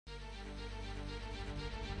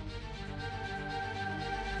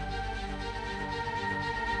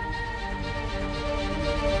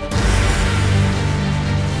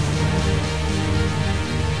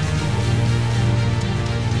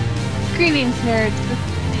Greetings, nerds. This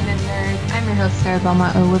is Cena Nerd. I'm your host, Sarah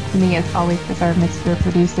Belmont. With me, as always, is our Mr.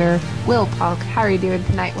 Producer, Will Polk. How are you doing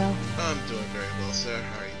tonight, Will? I'm doing very well, Sarah.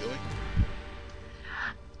 How are you doing?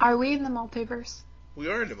 Are we in the multiverse? We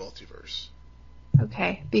are in the multiverse.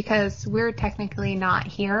 Okay, because we're technically not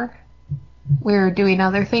here. We're doing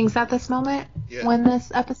other things at this moment when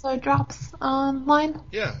this episode drops online.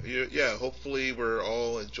 Yeah. Hopefully we're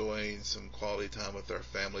all enjoying some quality time with our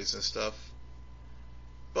families and stuff.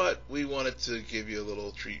 But we wanted to give you a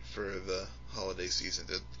little treat for the holiday season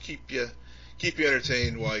to keep you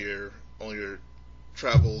entertained while you're on your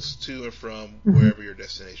travels to and from wherever your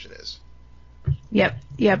destination is. Yep.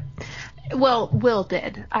 Well, Will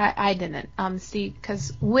did. I didn't. See,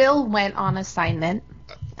 because Will went on assignment.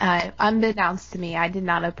 Unbeknownst to me, I did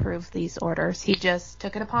not approve these orders. He just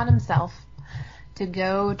took it upon himself to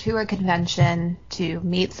go to a convention, to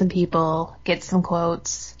meet some people, get some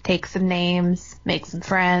quotes, take some names, make some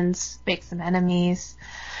friends, make some enemies.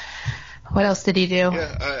 What else did he do?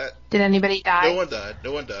 Did anybody die? No one died.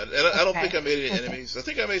 And I don't think I made any enemies. I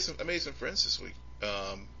think I made some friends this week.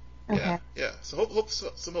 Yeah. So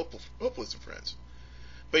hopefully some friends.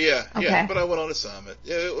 But yeah. But I went on assignment.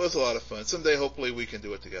 Yeah, it was a lot of fun. Someday, hopefully, we can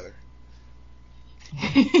do it together.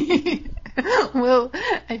 Well,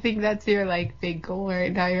 I think that's your big goal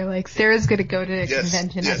right now. You're like, Sarah's gonna go to a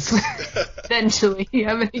convention. Yes. Eventually,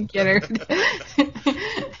 I'm gonna get her.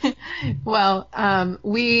 Well,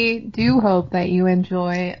 we do hope that you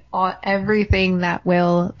enjoy everything that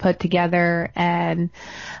Will put together, and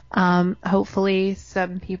hopefully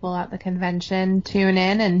some people at the convention tune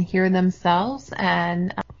in and hear themselves.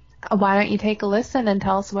 And why don't you take a listen and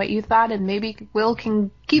tell us what you thought, and maybe Will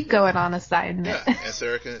can keep going on assignment. Yeah, and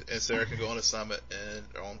Sarah can go on assignment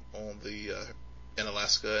in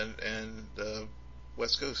Alaska and the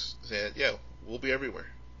West Coast. And yeah, we'll be everywhere.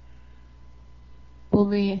 We'll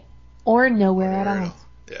be or nowhere at all.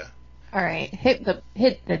 Yeah. All right, hit the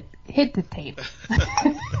tape.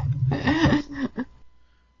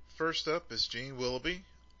 First up is Gene Willoughby,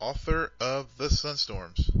 author of The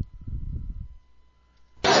Sunstorms.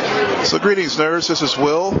 So greetings, nerds. This is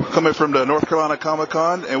Will, coming from the North Carolina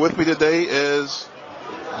Comic-Con, and with me today is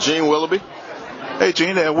Gene Willoughby. Hey,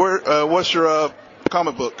 Gene, and what's your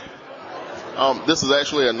comic book? This is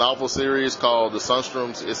actually a novel series called The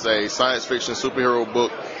Sunstorms. It's a science fiction superhero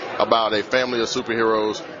book about a family of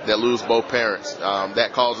superheroes that lose both parents.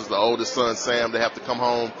 That causes the oldest son, Sam, to have to come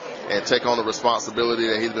home and take on the responsibility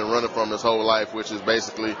that he's been running from his whole life, which is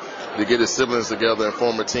basically to get his siblings together and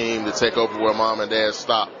form a team to take over where mom and dad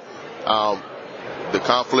stopped. The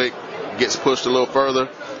conflict gets pushed a little further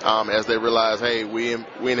as they realize, hey, we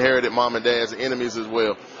inherited mom and dad's enemies as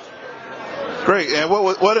well. Great. And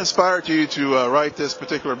what inspired you to write this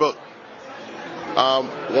particular book?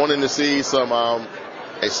 Wanting to see some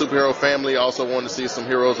a superhero family, also wanting to see some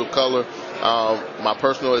heroes of color. My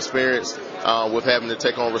personal experience with having to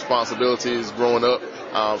take on responsibilities growing up.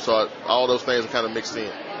 So all those things are kind of mixed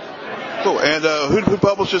in. Cool. And who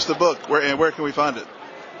publishes the book? Where can we find it?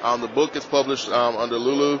 The book is published under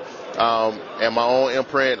Lulu and my own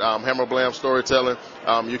imprint, Hammer Blam Storytelling.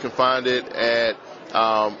 You can find it at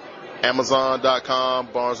Amazon.com,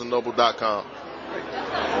 BarnesandNoble.com.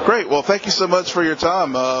 Great. Well, thank you so much for your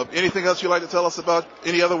time. Anything else you'd like to tell us about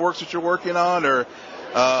any other works that you're working on, or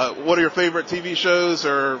what are your favorite TV shows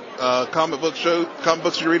or comic books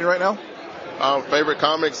you're reading right now? Favorite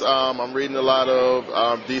comics, I'm reading a lot of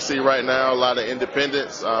DC right now, a lot of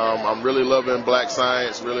independents. I'm really loving Black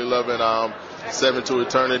Science, really loving Seven to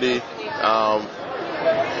Eternity,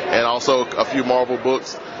 and also a few Marvel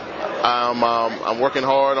books. I'm working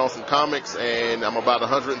hard on some comics, and I'm about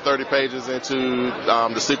 130 pages into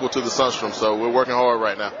the sequel to The Sunstrom, so we're working hard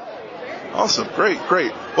right now. Awesome. Great.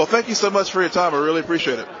 Well, thank you so much for your time. I really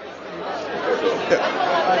appreciate it.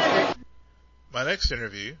 Yeah. My next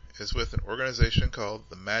interview is with an organization called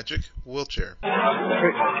the Magic Wheelchair. Good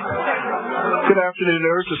afternoon,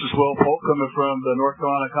 nerds. This is Will Polk coming from the North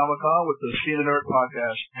Carolina Comic-Con with the Cena Nerd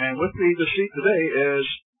podcast. And with me today is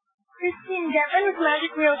Christine Devin with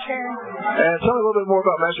Magic Wheelchair. And tell me a little bit more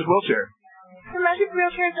about Magic Wheelchair. The Magic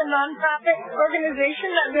Wheelchair is a non-profit organization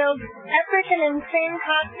that builds epic and insane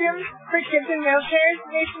costumes for kids in wheelchairs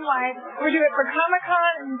nationwide. We do it for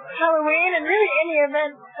Comic-Con and Halloween and really any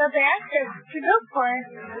event that they ask us to build for.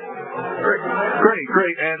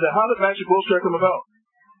 Great. And how did Magic Wheelchair come about?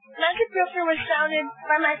 Magic Wheelchair was founded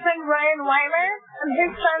by my friend Ryan Weimer, and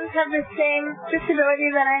his sons have the same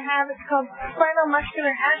disability that I have. It's called spinal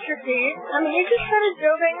muscular atrophy. He just started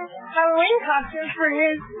building Halloween costumes for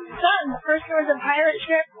his sons. First it was a pirate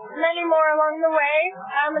ship, many more along the way,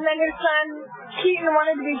 and then his son Keaton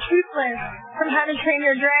wanted to be toothless from How to Train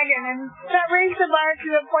Your Dragon, and that raised the bar to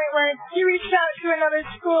the point where he reached out to another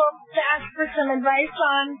school to ask for some advice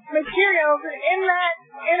on materials. In that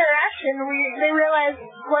interaction, they realized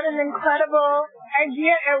what an incredible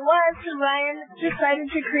idea it was, so Ryan decided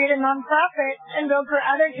to create a nonprofit and build for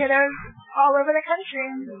other kiddos all over the country.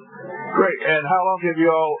 Great. And how long have you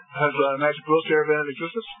all, has Magic Wheelchair been in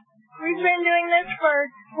existence? We've been doing this for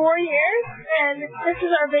 4 years, and this is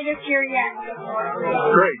our biggest year yet.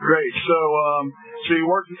 Great. So you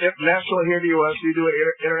work nationally here in the U.S. Do you do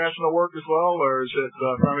international work as well, or is it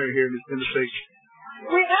primarily here in the States?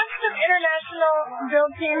 We have some international build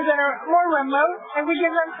teams that are more remote, and we give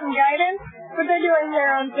them some guidance, but they're doing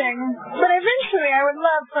their own thing. But eventually, I would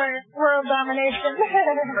love for world domination.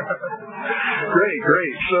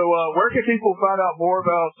 Great. So where can people find out more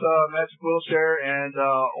about Magic Wheelchair, and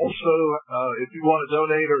also if you want to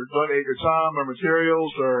donate your time or materials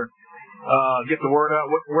or get the word out,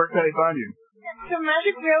 where can they find you? So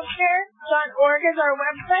magicwheelchair.org is our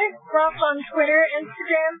website. We're also on Twitter,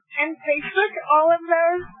 Instagram, and Facebook. All of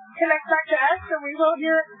those connect back to us, so we will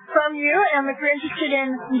hear from you. And if you're interested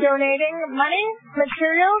in donating money,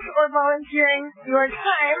 materials, or volunteering your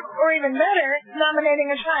time, or even better, nominating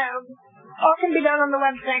a child, all can be done on the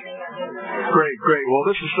website. Great. Well,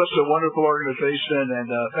 this is such a wonderful organization, and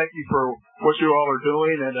thank you for what you all are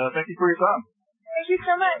doing, and thank you for your time. Thank you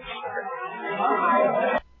so much.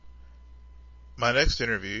 My next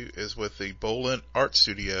interview is with the Bolin Art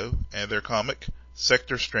Studio and their comic,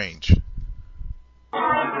 Sector Strange. Good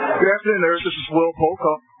afternoon, nerds. This is Will Polk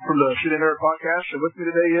from the Cine Nerd Podcast, and with me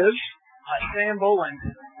today is Sam Bolin.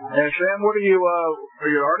 And Sam, what are you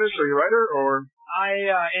an artist, or are you a writer, or? I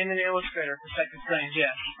am an illustrator for Sector Strange,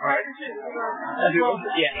 yes. All right. As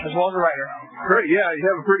well as a writer. Great, yeah, you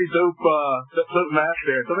have a pretty dope mask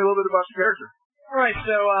there. Tell me a little bit about your character. Right,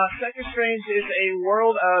 so Sector Strange is a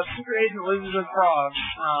world of super agent lizards and frogs.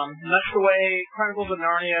 Much the way Chronicles of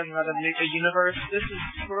Narnia is another universe. This is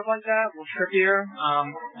sort of like that, a little trickier.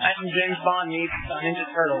 And James Bond meets Ninja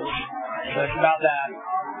Turtles. So it's about that.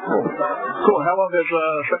 Cool. How long has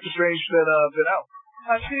Sector Strange been out?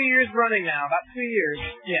 2 years running now, about 2 years,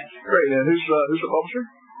 yes. Great, and who's the publisher?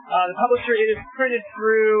 The publisher is printed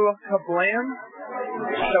through Kablam,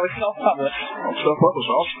 so it's self-published.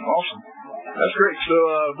 Self-published, awesome. That's great. So,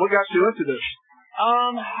 what got you into this?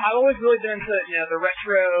 I've always really been into, the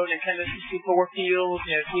retro Nintendo 64 feels,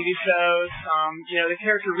 TV shows. The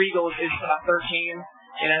character Regal is about 13.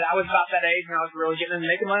 I was about that age when I was really getting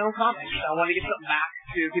into making my own comics. I wanted to get something back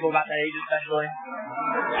to people about that age, especially.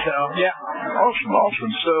 So, yeah. Awesome.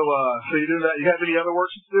 So you're doing that. You have any other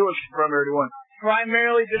works to do, or is it primarily one?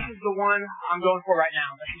 Primarily, this is the one I'm going for right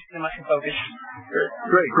now. That's just pretty much the focus.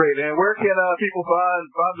 Great. And where can people find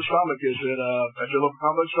this comic? Is it at your local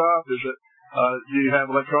comic shop? Is it do you have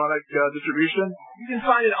electronic distribution? You can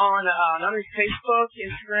find it on not only Facebook,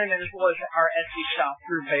 Instagram, and as well as our Etsy shop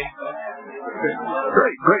through Facebook. Okay.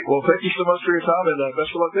 Great. Well, thank you so much for your time, and best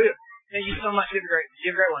of luck to you. Thank you so much. You have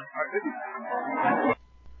a great one. All right, thank you.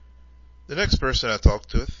 The next person I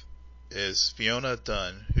talked with is Fiona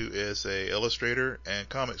Dunn, who is a illustrator and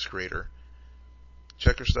comics creator.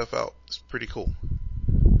 Check her stuff out. It's pretty cool.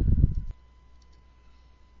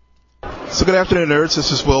 So good afternoon, nerds.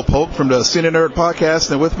 This is Will Polk from the Cine Nerd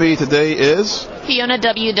Podcast, and with me today is Fiona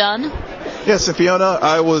W. Dunn. Yes, and Fiona,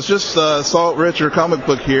 I was just read your comic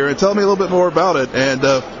book here, and tell me a little bit more about it and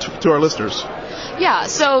to our listeners. Yeah,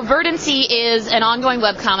 so Verdancy is an ongoing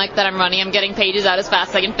webcomic that I'm running. I'm getting pages out as fast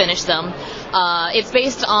as I can finish them. It's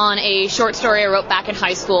based on a short story I wrote back in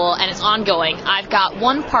high school, and it's ongoing. I've got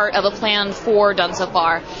one part of a plan 4 done so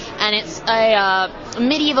far, and it's a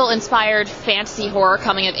medieval-inspired fantasy horror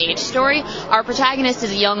coming-of-age story. Our protagonist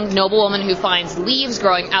is a young noblewoman who finds leaves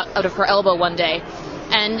growing out of her elbow one day.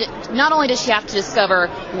 And not only does she have to discover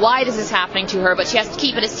why this is happening to her, but she has to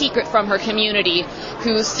keep it a secret from her community,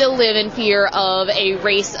 who still live in fear of a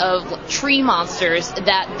race of tree monsters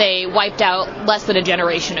that they wiped out less than a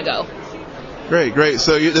generation ago. Great.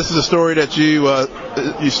 So this is a story that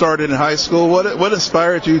you started in high school. What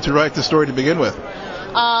inspired you to write the story to begin with?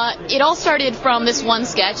 It all started from this one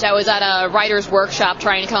sketch. I was at a writer's workshop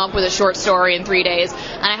trying to come up with a short story in 3 days,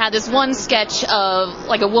 and I had this one sketch of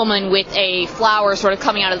like a woman with a flower sort of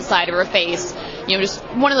coming out of the side of her face. Just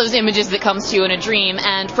one of those images that comes to you in a dream,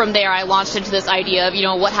 and from there I launched into this idea of,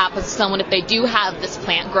 what happens to someone if they do have this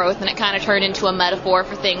plant growth, and it kind of turned into a metaphor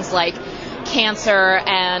for things like cancer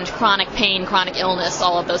and chronic pain, chronic illness,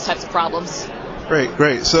 all of those types of problems.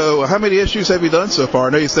 Great. So how many issues have you done so far? I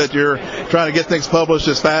know you said you're trying to get things published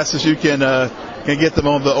as fast as you can get them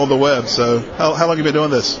on the web. So how long have you been doing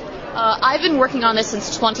this? I've been working on this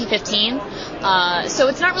since 2015, so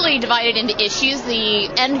it's not really divided into issues. The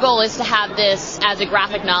end goal is to have this as a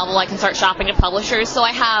graphic novel I can start shopping to publishers. So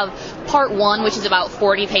I have part 1, which is about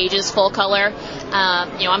 40 pages, full color.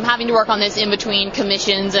 I'm having to work on this in between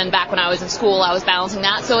commissions, and back when I was in school, I was balancing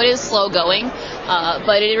that, so it is slow going,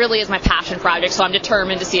 but it really is my passion project, so I'm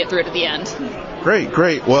determined to see it through to the end.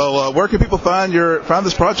 Great. Well, where can people find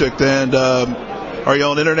this project? And are you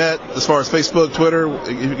on the internet as far as Facebook, Twitter?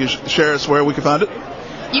 You can share us where we can find it.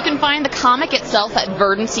 You can find the comic itself at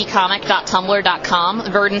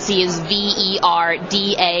verdancycomic.tumblr.com. Verdancy is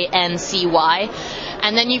VERDANCY.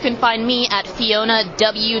 And then you can find me at Fiona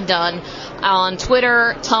W. Dunn on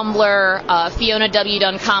Twitter, Tumblr, Fiona W.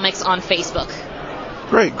 Dunn Comics on Facebook.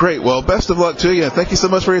 Great. Well, best of luck to you. Thank you so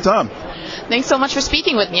much for your time. Thanks so much for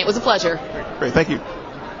speaking with me. It was a pleasure. Great. Thank you.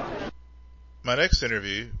 My next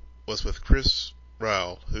interview was with Chris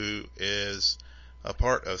Ryall, who is a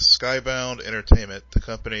part of Skybound Entertainment, the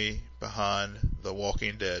company behind The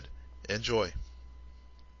Walking Dead. Enjoy.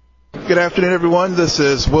 Good afternoon, everyone. This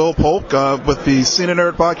is Will Polk with the Scene a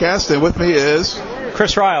Nerd podcast, and with me is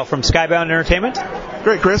Chris Ryall from Skybound Entertainment.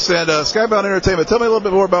 Great, Chris. And Skybound Entertainment, tell me a little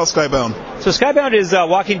bit more about Skybound. So Skybound is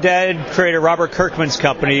Walking Dead creator Robert Kirkman's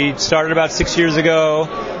company. It started about 6 years ago.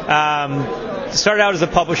 Started out as a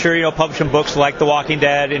publisher, publishing books like The Walking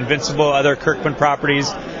Dead, Invincible, other Kirkman properties.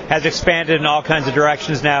 Has expanded in all kinds of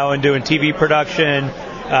directions now and doing TV production,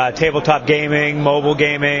 tabletop gaming, mobile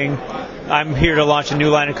gaming. I'm here to launch a new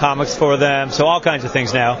line of comics for them, so all kinds of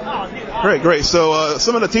things now. Great. So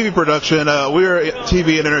some of the TV production, we're a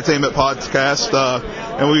TV and entertainment podcast,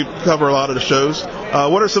 and we cover a lot of the shows.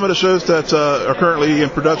 What are some of the shows that are currently in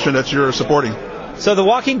production that you're supporting? So The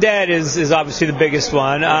Walking Dead is obviously the biggest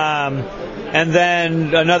one. And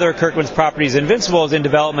then another Kirkman's properties, Invincible, is in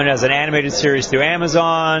development as an animated series through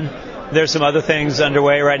Amazon. There's some other things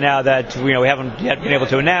underway right now that we haven't yet been able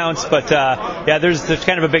to announce, but there's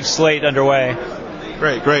kind of a big slate underway.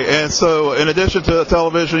 Great. And so, in addition to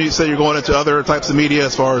television, you say you're going into other types of media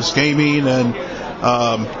as far as gaming and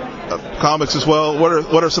comics as well.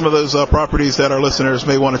 What are some of those properties that our listeners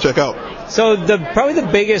may want to check out? So probably the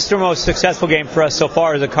biggest or most successful game for us so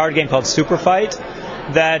far is a card game called Super Fight,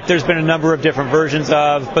 that there's been a number of different versions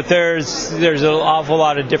of, but there's an awful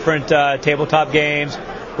lot of different tabletop games.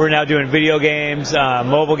 We're now doing video games,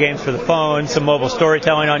 mobile games for the phone, some mobile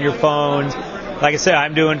storytelling on your phone. Like I said,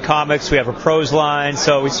 I'm doing comics. We have a prose line,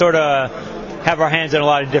 so we sort of have our hands in a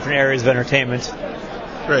lot of different areas of entertainment.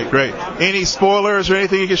 Great. Any spoilers or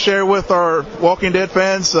anything you can share with our Walking Dead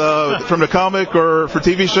fans from the comic or for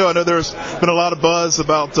TV show? I know there's been a lot of buzz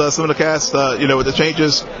about some of the cast, with the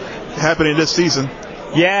changes happening this season.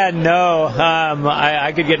 Yeah, no,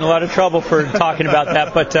 I could get in a lot of trouble for talking about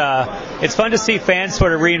that, but it's fun to see fans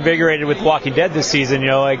sort of reinvigorated with Walking Dead this season.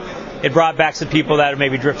 It brought back some people that had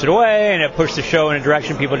maybe drifted away, and it pushed the show in a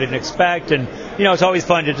direction people didn't expect, and it's always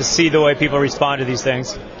fun to just see the way people respond to these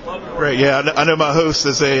things. Great, yeah, I know my host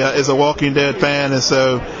is a Walking Dead fan, and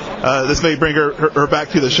so this may bring her back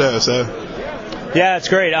to the show. So. Yeah, it's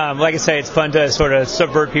great. Like I say, it's fun to sort of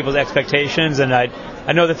subvert people's expectations, and I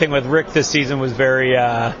know the thing with Rick this season was very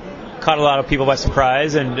caught a lot of people by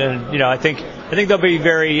surprise, and I think they'll be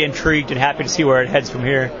very intrigued and happy to see where it heads from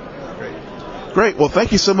here. Great. Well,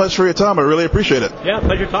 thank you so much for your time. I really appreciate it. Yeah,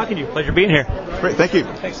 pleasure talking to you. Pleasure being here. Great. Thank you.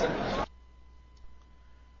 Thanks.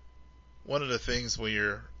 One of the things when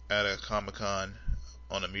you're at a Comic-Con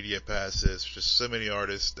on a media pass is just so many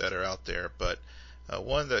artists that are out there, but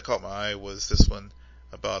one that caught my eye was this one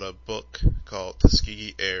about a book called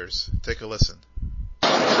Tuskegee Heirs. Take a listen.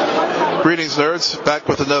 Greetings, nerds. Back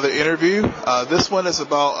with another interview. This one is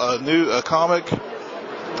about a comic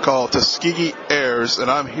called Tuskegee Heirs, and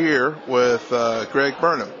I'm here with Greg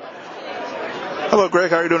Burnham. Hello,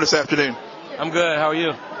 Greg. How are you doing this afternoon? I'm good. How are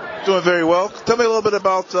you? Doing very well. Tell me a little bit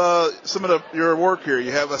about some of your work here.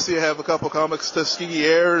 I see you have a couple comics, Tuskegee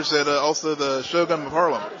Heirs, and also the Shogun of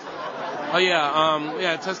Harlem. Oh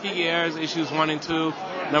yeah, Tuskegee Heirs issues 1 and 2.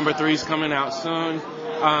 Number 3 is coming out soon.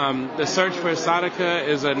 The Search for Sadaka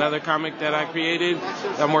is another comic that I created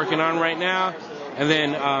that I'm working on right now. And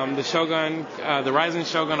then the Shogun, the Rising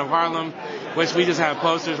Shogun of Harlem, which we just have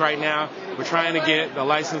posters right now. We're trying to get the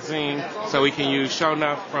licensing so we can use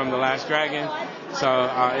Shonuff from The Last Dragon. So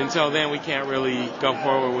until then, we can't really go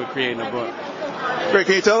forward with creating a book. Great.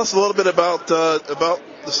 Can you tell us a little bit about the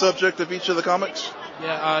subject of each of the comics?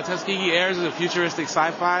 Yeah, Tuskegee Heirs is a futuristic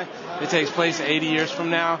sci-fi. It takes place 80 years from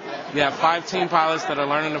now. We have 5 teen pilots that are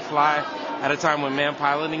learning to fly at a time when man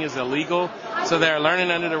piloting is illegal. So they're learning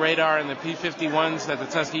under the radar in the P-51s that the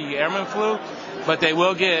Tuskegee Airmen flew, but they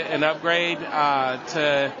will get an upgrade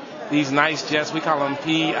to these nice jets. We call them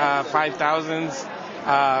P5000s.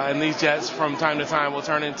 And these jets from time to time will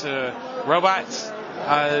turn into robots.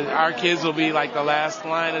 Our kids will be like the last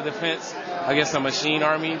line of defense against a machine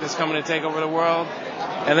army that's coming to take over the world.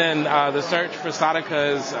 And then the search for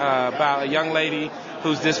Sadaka is about a young lady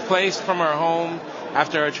who's displaced from her home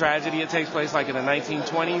after a tragedy. It takes place like in the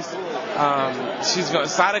 1920s.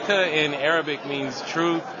 Sadaka in Arabic means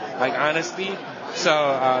truth, like honesty.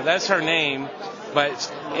 So that's her name.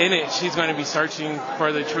 But in it, she's going to be searching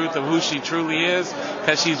for the truth of who she truly is,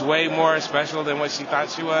 because she's way more special than what she thought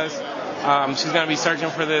she was. She's going to be searching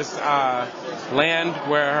for this land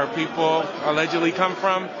where her people allegedly come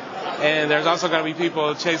from. And there's also going to be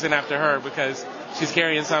people chasing after her because she's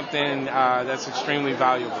carrying something that's extremely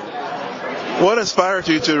valuable. What inspired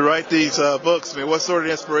you to write these books? I mean, what sort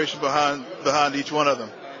of inspiration behind each one of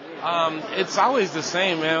them? It's always the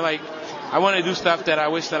same, man. Like, I want to do stuff that I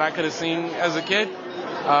wish that I could have seen as a kid.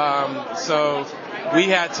 So we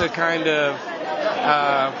had to kind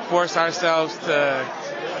of force ourselves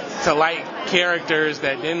to like characters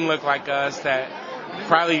that didn't look like us, that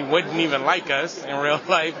probably wouldn't even like us in real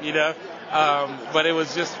life, you know. But it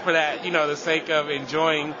was just for that, you know, the sake of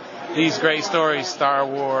enjoying these great stories, Star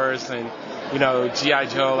Wars and, you know, G.I.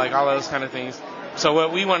 Joe, like all those kind of things. So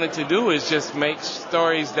what we wanted to do is just make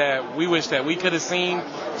stories that we wish that we could have seen,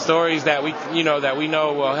 stories that we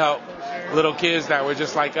know will help little kids that were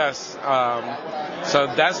just like us. So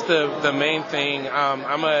that's the main thing.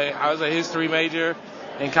 I was a history major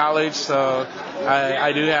in college, so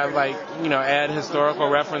I do have, like, you know, add historical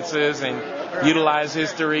references and utilize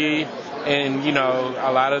history in, you know,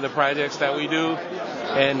 a lot of the projects that we do.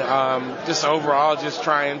 And just overall just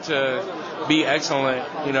trying to be excellent,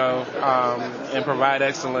 you know, and provide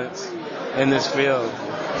excellence in this field.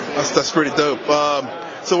 That's pretty dope.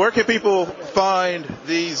 So where can people find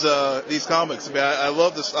these comics? I mean, I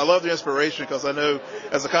love this. I love the inspiration, because I know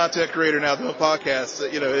as a content creator now doing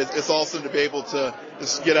podcasts, you know, it's awesome to be able to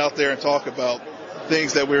just get out there and talk about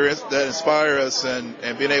things that inspire us and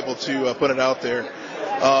being able to put it out there.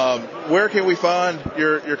 Where can we find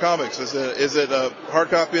your comics? Is it a hard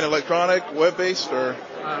copy and electronic, web-based, or?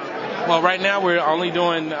 Well, right now we're only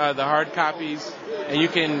doing the hard copies, and you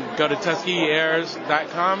can go to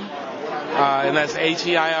TuskegeeAirs.com, and that's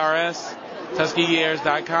HEIRS,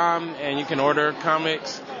 TuskegeeAirs.com, and you can order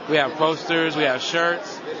comics. We have posters, we have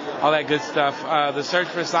shirts, all that good stuff. The search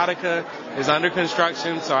for Sadaka is under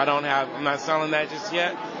construction, so I'm not selling that just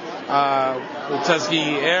yet. With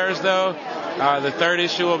Tuskegee Airs, though, the third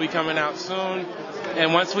issue will be coming out soon.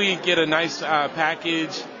 And once we get a nice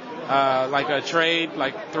package, like a trade,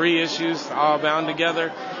 like 3 issues all bound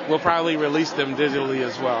together, we'll probably release them digitally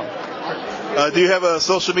as well. Do you have a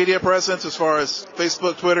social media presence as far as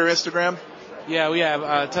Facebook, Twitter, Instagram? Yeah, we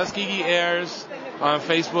have Tuskegee Airs on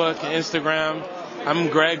Facebook and Instagram. I'm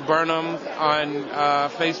Greg Burnham on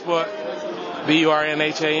Facebook,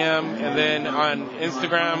 BURNHAM, and then on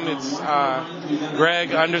Instagram it's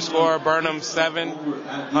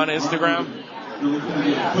Greg_Burnham7 on Instagram.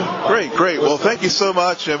 Great. Well, thank you so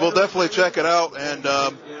much, and we'll definitely check it out, and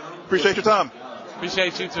appreciate your time.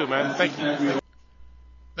 Appreciate you too, man. Thank you.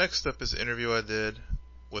 Next up is an interview I did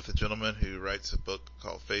with a gentleman who writes a book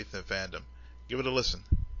called Faith and Fandom. Give it a listen.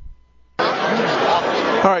 All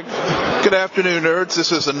right. Good afternoon, nerds.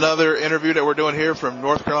 This is another interview that we're doing here from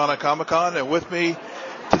North Carolina Comic-Con, and with me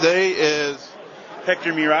today is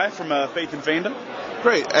Hector Mirai from Faith and Fandom.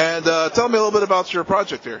 Great. And tell me a little bit about your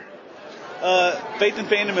project here. Faith and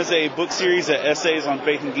Fandom is a book series of essays on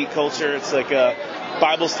faith and geek culture. It's like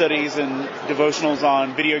Bible studies and devotionals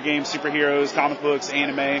on video games, superheroes, comic books,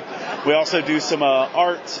 anime. We also do some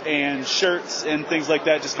art and shirts and things like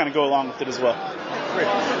that, just kind of go along with it as well. Great.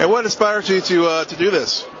 And what inspired you to do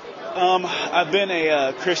this? I've been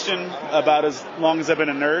a Christian about as long as I've been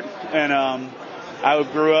a nerd, and I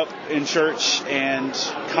grew up in church and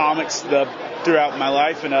comics throughout my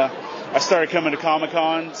life, and I started coming to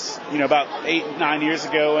Comic-Cons, about 8-9 years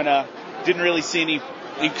ago, and didn't really see any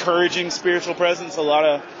encouraging spiritual presence. A lot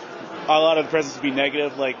of the presence would be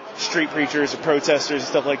negative, like street preachers or protesters and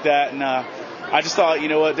stuff like that. And I just thought,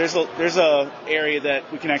 there's a area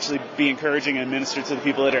that we can actually be encouraging and minister to the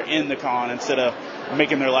people that are in the con instead of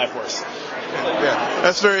making their life worse. Yeah,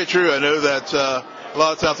 that's very true. I know that a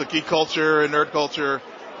lot of times with geek culture and nerd culture,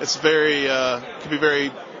 it's can be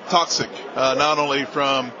very toxic, not only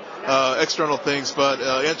from external things, but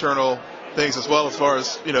internal things as well, as far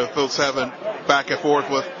as, folks having back and forth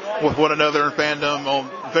with one another in fandom on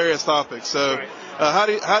various topics. So how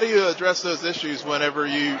do you address those issues whenever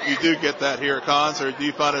you do get that here at cons, or do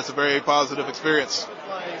you find it's a very positive experience?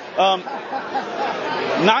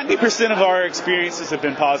 90% of our experiences have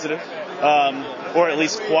been positive, or at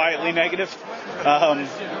least quietly negative.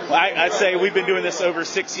 I'd say we've been doing this over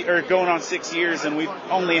going on 6 years, and we've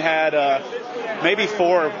only had maybe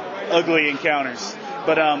 4 ugly encounters.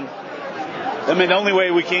 But the only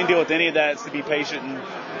way we can deal with any of that is to be patient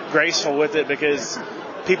and graceful with it, because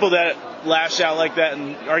people that lash out like that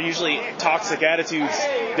and are usually toxic attitudes,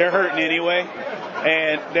 they're hurting anyway.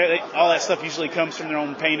 And all that stuff usually comes from their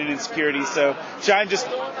own pain and insecurity. So try and just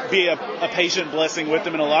be a patient blessing with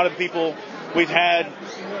them. And a lot of people we've had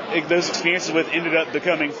those experiences with ended up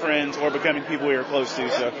becoming friends or becoming people we are close to.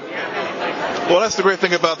 So, well, that's the great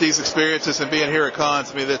thing about these experiences and being here at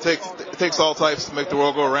cons. I mean, it takes all types to make the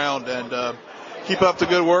world go around. And keep up the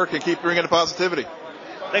good work and keep bringing the positivity.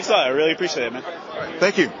 Thanks a lot. I really appreciate it, man. All right.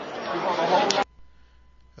 Thank you.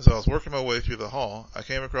 As I was working my way through the hall, I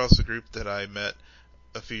came across a group that I met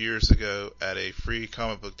a few years ago at a free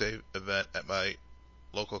comic book day event at my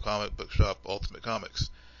local comic book shop, Ultimate Comics.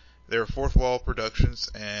 They're Fourth Wall Productions,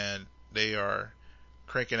 and they are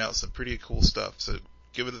cranking out some pretty cool stuff. So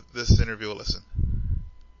give this interview a listen.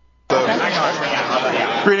 So,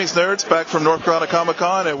 greetings, nerds, back from North Carolina Comic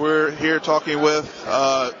Con, and we're here talking with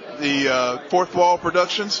the Fourth Wall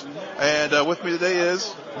Productions, and with me today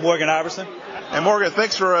is Morgan Iverson. And Morgan,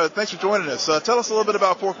 thanks for joining us. Tell us a little bit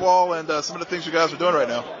about Fourth Wall and some of the things you guys are doing right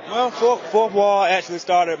now. Well, Fourth Wall actually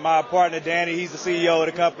started my partner Danny. He's the CEO of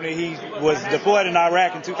the company. He was deployed in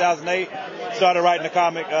Iraq in 2008. Started writing a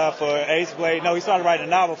comic for Ace Blade. No, he started writing a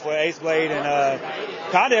novel for Ace Blade, and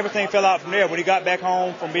kind of everything fell out from there. When he got back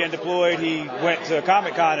home from being deployed, he went to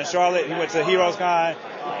Comic Con in Charlotte. He went to Heroes Con,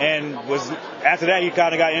 and after that he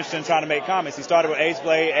kind of got interested in trying to make comics. He started with Ace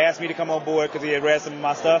Blade, asked me to come on board because he had read some of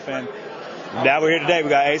my stuff, and now we're here today. We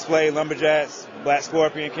got Ace Blade, Lumberjacks, Black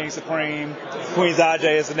Scorpion, King Supreme, Queen's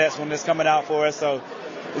IJ is the next one that's coming out for us. So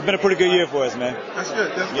it's been a pretty good year for us, man.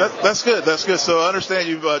 That's good. That's good. So I understand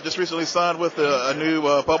you've just recently signed with a new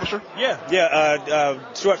publisher?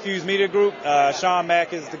 Yeah. Short Fuse Media Group. Sean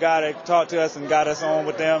Mack is the guy that talked to us and got us on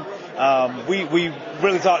with them. We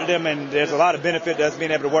really talked to them, and there's a lot of benefit to us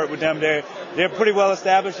being able to work with them. They're pretty well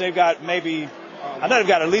established. They've got I know they've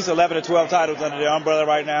got at least 11 or 12 titles under their umbrella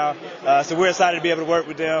right now. So we're excited to be able to work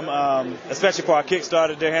with them, especially for our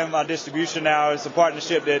Kickstarter. They're handling our distribution now. It's a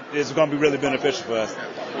partnership that is going to be really beneficial for us.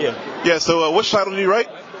 Yeah, so which title do you write?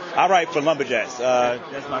 I write for Lumberjacks.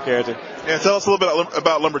 That's my character. Yeah, tell us a little bit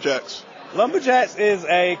about Lumberjacks. Lumberjacks is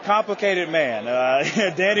a complicated man.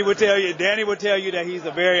 Danny would tell you that he's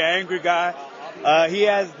a very angry guy.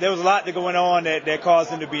 There was a lot going on that caused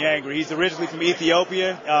him to be angry. He's originally from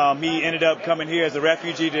Ethiopia. He ended up coming here as a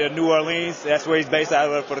refugee to New Orleans. That's where he's based out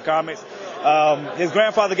of for the comics. His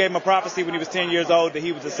grandfather gave him a prophecy when he was 10 years old that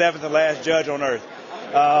he was the seventh and last judge on earth,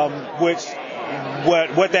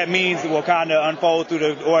 what that means will kind of unfold through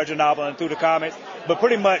the origin novel and through the comics. But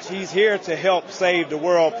pretty much he's here to help save the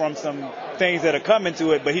world from some things that are coming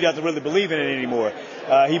to it, but he doesn't really believe in it anymore.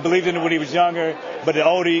 He believed in it when he was younger, but the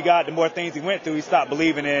older he got, the more things he went through, he stopped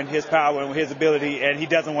believing in his power and his ability, and he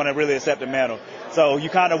doesn't want to really accept the mantle. So you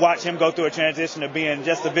kind of watch him go through a transition of being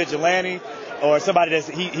just a vigilante or somebody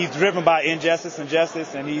he's driven by injustice and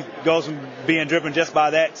justice, and he goes from being driven just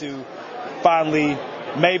by that to finally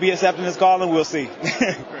maybe accepting his calling. We'll see.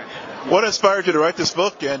 What inspired you to write this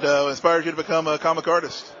book and inspired you to become a comic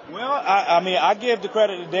artist? Well, I give the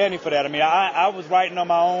credit to Danny for that. I was writing on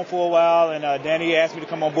my own for a while, and Danny asked me to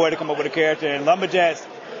come on board to come up with a character. And Lumberjacks,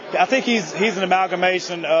 I think he's an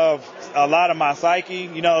amalgamation of a lot of my psyche,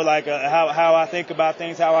 like how I think about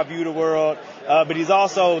things, how I view the world. But he's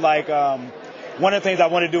also like one of the things I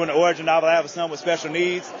want to do in the origin novel. I have a son with special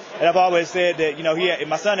needs, and I've always said that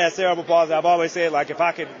my son has cerebral palsy. I've always said like if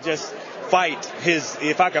I could fight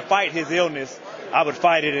his illness, I would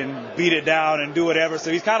fight it and beat it down and do whatever.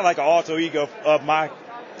 So he's kind of like an alter ego of my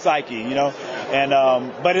psyche, And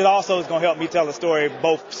but it also is going to help me tell a story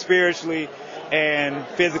both spiritually and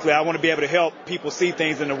physically. I want to be able to help people see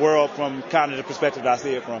things in the world from kind of the perspective that I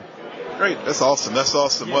see it from. Great. That's awesome. Yeah.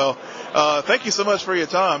 Well, thank you so much for your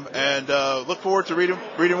time, and look forward to reading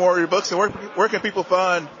more of your books. And where can people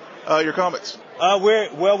find your comics?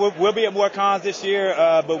 We'll be at more cons this year,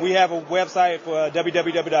 but we have a website for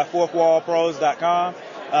www.fourthwallpros.com.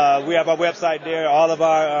 We have our website there, all of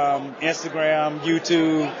our Instagram,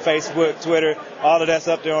 YouTube, Facebook, Twitter, all of that's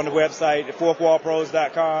up there on the website at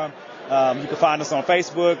fourthwallpros.com. You can find us on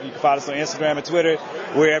Facebook. You can find us on Instagram and Twitter.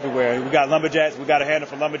 We're everywhere. We got Lumberjacks. We got a handle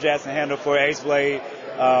for Lumberjacks and a handle for Ace Blade.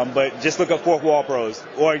 But just look up Fourth Wall Pros,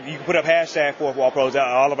 or you can put up hashtag Fourth Wall Pros.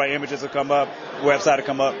 All of our images will come up. Website will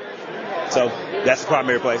come up. So that's the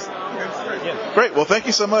primary place. Yeah. Great. Well, thank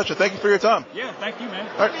you so much, and thank you for your time. Yeah, thank you, man.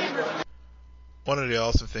 All right. One of the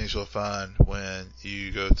awesome things you'll find when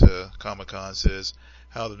you go to Comic-Cons is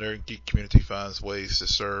how the nerd geek community finds ways to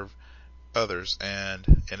serve others.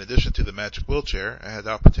 And in addition to the Magic Wheelchair, I had the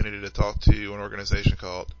opportunity to talk to an organization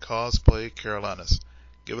called Cosplay Carolinas.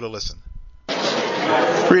 Give it a listen.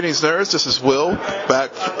 Greetings, nerds. This is Will,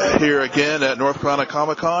 back here again at North Carolina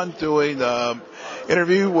Comic-Con doing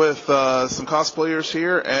interview with some cosplayers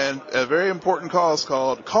here, and a very important cause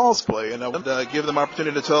called Cosplay, and I want to give them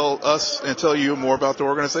opportunity to tell us and tell you more about the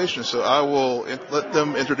organization. So I will let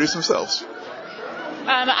them introduce themselves.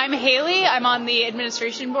 I'm Haley. I'm on the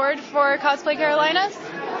administration board for Cosplay Carolinas.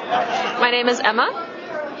 My name is Emma.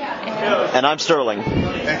 And I'm Sterling.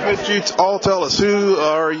 And could you all tell us, who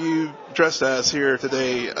are you dressed as here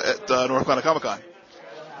today at North Carolina Comic-Con?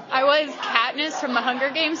 I was Katniss from the Hunger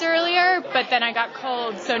Games earlier, but then I got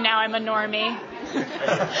cold, so now I'm a normie.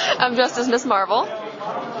 I'm dressed as Miss Marvel.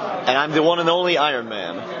 And I'm the one and only Iron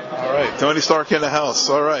Man. All right, Tony Stark in the house.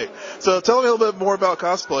 All right. So tell me a little bit more about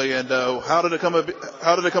cosplay and how did it come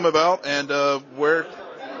about, and where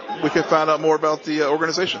we can find out more about the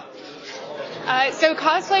organization. So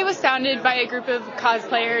cosplay was founded by a group of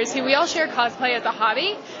cosplayers who we all share cosplay as a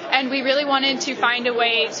hobby, and we really wanted to find a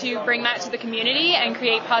way to bring that to the community and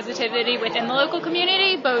create positivity within the local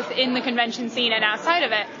community, both in the convention scene and outside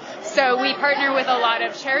of it. So we partner with a lot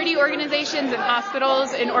of charity organizations and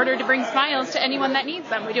hospitals in order to bring smiles to anyone that needs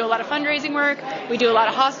them. We do a lot of fundraising work, we do a lot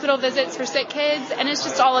of hospital visits for sick kids, and it's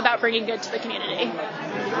just all about bringing good to the community.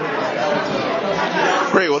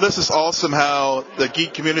 Great. Well, this is awesome how the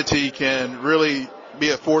geek community can really be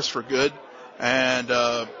a force for good and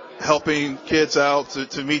helping kids out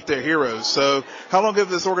to meet their heroes. So how long has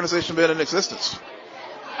this organization been in existence?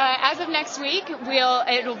 As of next week,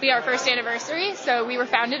 it will be our first anniversary, so we were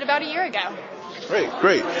founded about a year ago.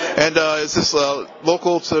 Great. And is this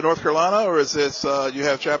local to North Carolina, or is this you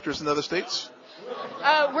have chapters in other states?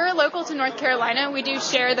 We're local to North Carolina. We do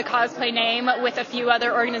share the cosplay name with a few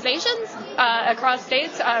other organizations across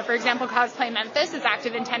states. For example, Cosplay Memphis is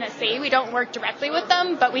active in Tennessee. We don't work directly with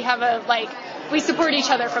them, but we have we support each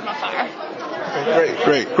other from afar.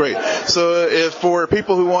 Great. So if for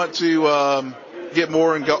people who want to get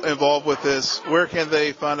more involved with this, where can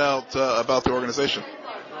they find out about the organization?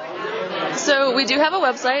 So we do have a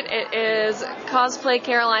website. It is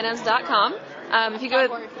cosplaycarolinas.com. If you go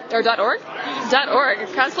 .org,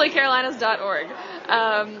 cosplaycarolinas.org.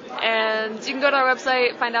 And you can go to our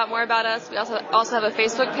website, find out more about us. We also have a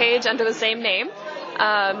Facebook page under the same name.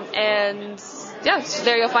 And yeah,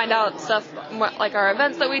 there you'll find out stuff like our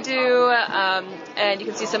events that we do, and you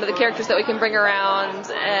can see some of the characters that we can bring around.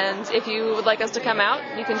 And if you would like us to come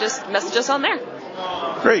out, you can just message us on there.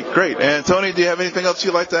 Great. And Tony, do you have anything else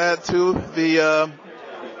you'd like to add to the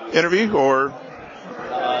interview, or?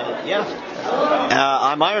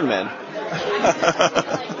 I'm Iron Man.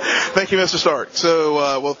 Thank you, Mr. Stark.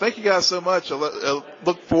 So, thank you guys so much. I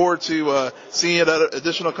look forward to seeing you at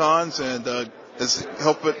additional cons and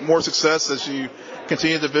help it more success as you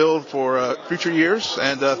continue to build for future years.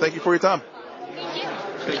 And thank you for your time.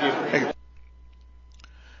 Thank you.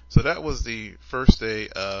 So that was the first day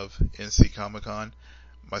of NC Comic-Con.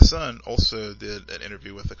 My son also did an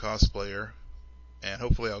interview with a cosplayer, and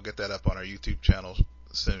hopefully I'll get that up on our YouTube channel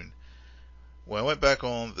soon. When I went back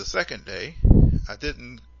on the second day, I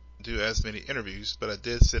didn't do as many interviews, but I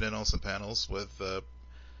did sit in on some panels with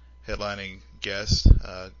headlining guest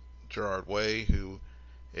Gerard Way, who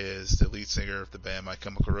is the lead singer of the band My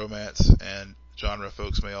Chemical Romance, and genre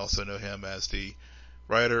folks may also know him as the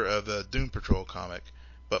writer of the Doom Patrol comic.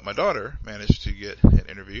 But my daughter managed to get an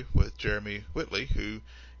interview with Jeremy Whitley, who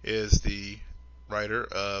is the writer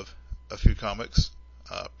of a few comics,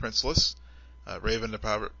 Princeless, Raven the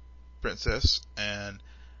Pirate Princess, and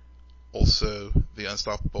also The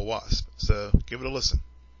Unstoppable Wasp. So give it a listen.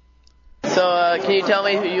 So can you tell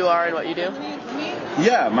me who you are and what you do?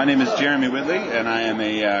 Yeah, my name is Jeremy Whitley, and I am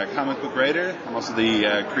a comic book writer. I'm also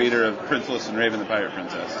the creator of Princeless and Raven the Pirate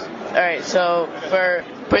Princess. All right, so for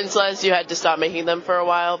Princeless, you had to stop making them for a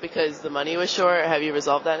while because the money was short. Have you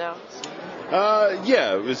resolved that now?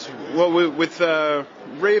 Yeah, it was with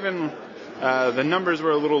Raven. The numbers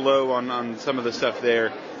were a little low on some of the stuff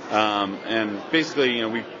there, and basically,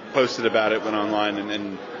 we posted about it, went online,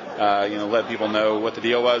 and let people know what the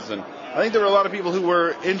deal was. And I think there were a lot of people who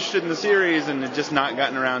were interested in the series and had just not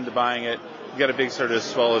gotten around to buying it. We got a big sort of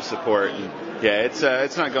swell of support, and yeah,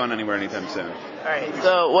 it's not going anywhere anytime soon. All right.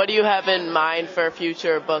 So, what do you have in mind for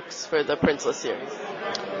future books for the Princeless series?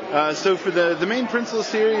 So for the main Princeless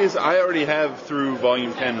series, I already have through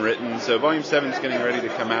Volume 10 written. So Volume 7 is getting ready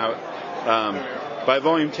to come out. By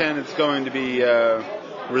Volume 10, it's going to be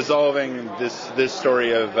resolving this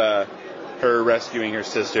story of her rescuing her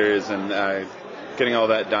sisters and getting all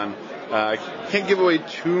that done. I can't give away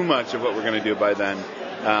too much of what we're going to do by then,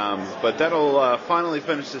 but that'll finally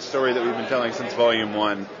finish the story that we've been telling since Volume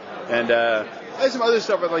 1. And I have some other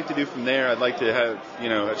stuff I'd like to do from there. I'd like to have,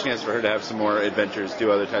 a chance for her to have some more adventures,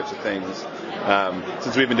 do other types of things,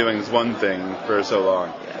 since we've been doing this one thing for so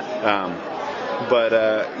long. But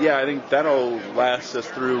I think that'll last us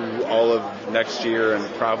through all of next year and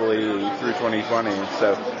probably through 2020.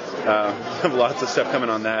 So have lots of stuff coming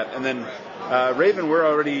on that. And then Raven, we're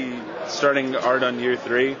already starting art on year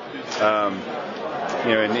 3.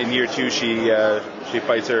 In year 2, she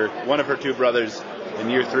fights one of her 2 brothers. In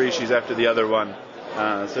year 3, she's after the other one.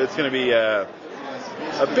 So it's going to be a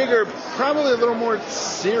bigger, probably a little more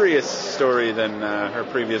serious story than her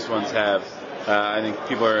previous ones have. I think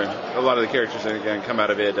a lot of the characters are going to come out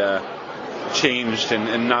of it changed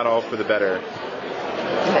and not all for the better.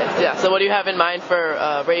 Yeah. So what do you have in mind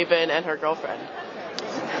for Raven and her girlfriend?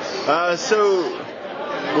 So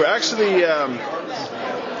we're actually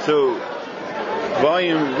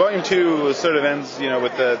Volume 2 sort of ends,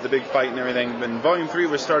 with the big fight and everything. In Volume 3,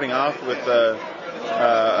 we're starting off with a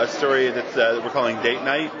story that we're calling Date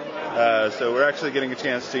Night. So we're actually getting a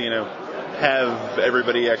chance to, have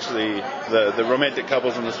everybody actually, the romantic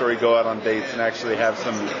couples in the story go out on dates and actually have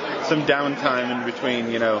some downtime in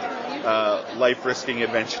between, life-risking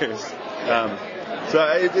adventures. So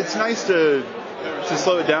it's nice to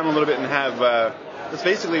slow it down a little bit and have, it's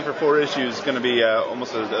basically for 4 issues going to be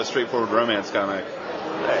almost a straightforward romance comic.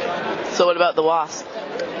 So what about the Wasp?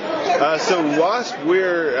 So Wasp,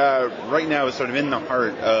 we're right now is sort of in the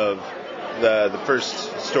heart of the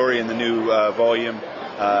first story in the new volume.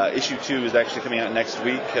 Issue 2 is actually coming out next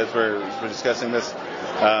week as we're discussing this,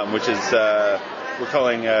 which is we're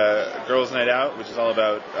calling Girls' Night Out, which is all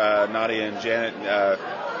about Nadia and Janet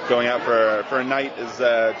going out for a night as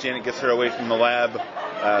Janet gets her away from the lab,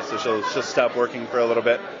 so she'll stop working for a little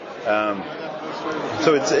bit.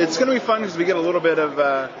 So it's going to be fun because we get a little bit of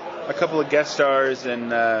a couple of guest stars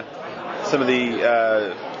and some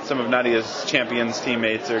of Nadia's Champions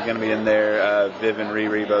teammates are going to be in there. Viv and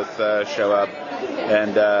Riri both show up.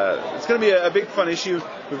 And it's going to be a big fun issue.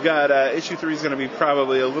 We've got issue 3 is going to be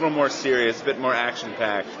probably a little more serious, a bit more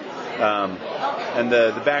action-packed. And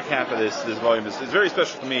the back half of this volume is very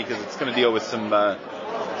special to me because it's going to deal with some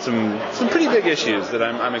pretty big issues that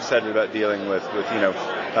I'm excited about dealing with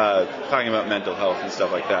talking about mental health and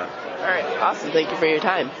stuff like that. All right, awesome. Thank you for your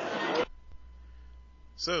time.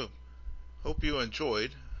 So, hope you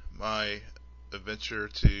enjoyed my adventure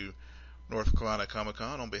to North Carolina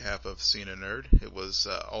Comic-Con on behalf of Scene a Nerd. It was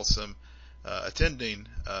awesome attending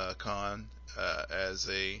con as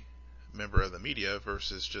a member of the media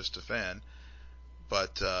versus just a fan,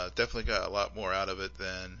 but definitely got a lot more out of it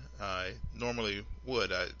than I normally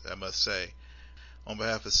would, I must say. On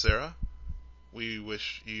behalf of Sarah, we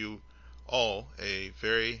wish you all a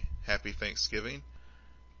very happy Thanksgiving.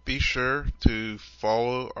 Be sure to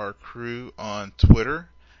follow our crew on Twitter.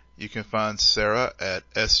 You can find Sarah at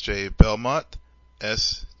SJ Belmont,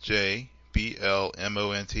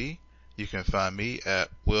 SJBLMONT. You can find me at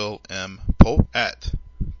Will M. Polk at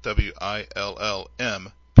WILLMPOLK.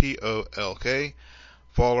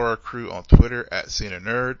 Follow our crew on Twitter at Scene a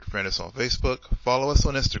Nerd. Friend us on Facebook. Follow us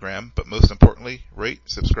on Instagram. But most importantly, rate,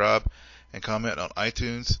 subscribe, and comment on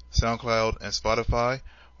iTunes, SoundCloud, and Spotify,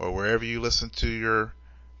 or wherever you listen to your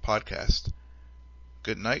podcast.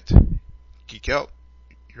 Good night. Geek out.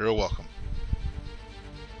 You're welcome.